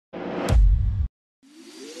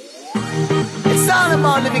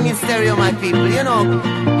about living in stereo, my people, you know.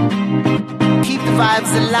 Keep the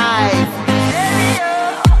vibes alive.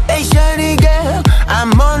 Hey, shiny girl,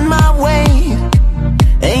 I'm on my way.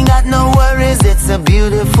 Ain't got no worries, it's a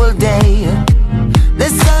beautiful day. The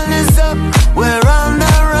sun is up, we're on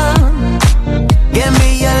the run. Give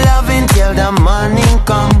me your loving till the morning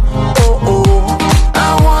come. Oh, oh, I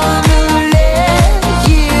wanna let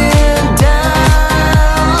you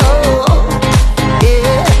down.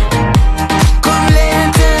 Yeah, come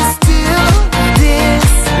let us do this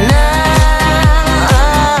now.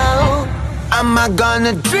 Am I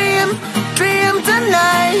gonna dream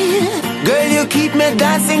tonight? Girl, you keep me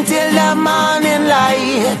dancing till the morning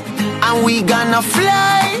light. And we gonna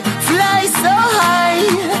fly so high.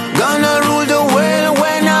 Gonna rule the world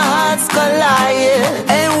when our hearts collide.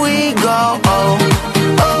 And we go, oh,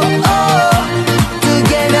 oh, oh.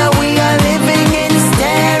 Together we are living in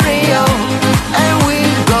stereo. And we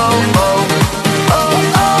go, oh,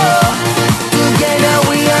 oh, oh. Together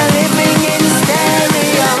we are living in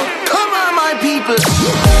stereo. Come on, my people.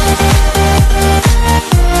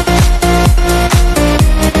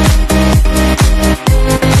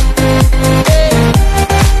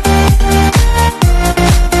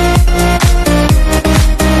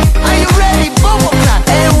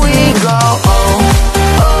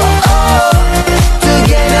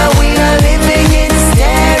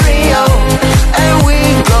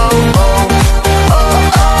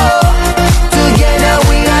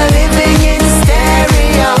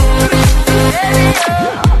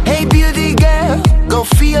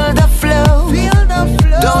 Feel the flow.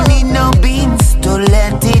 Don't need no beans to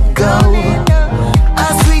let it go.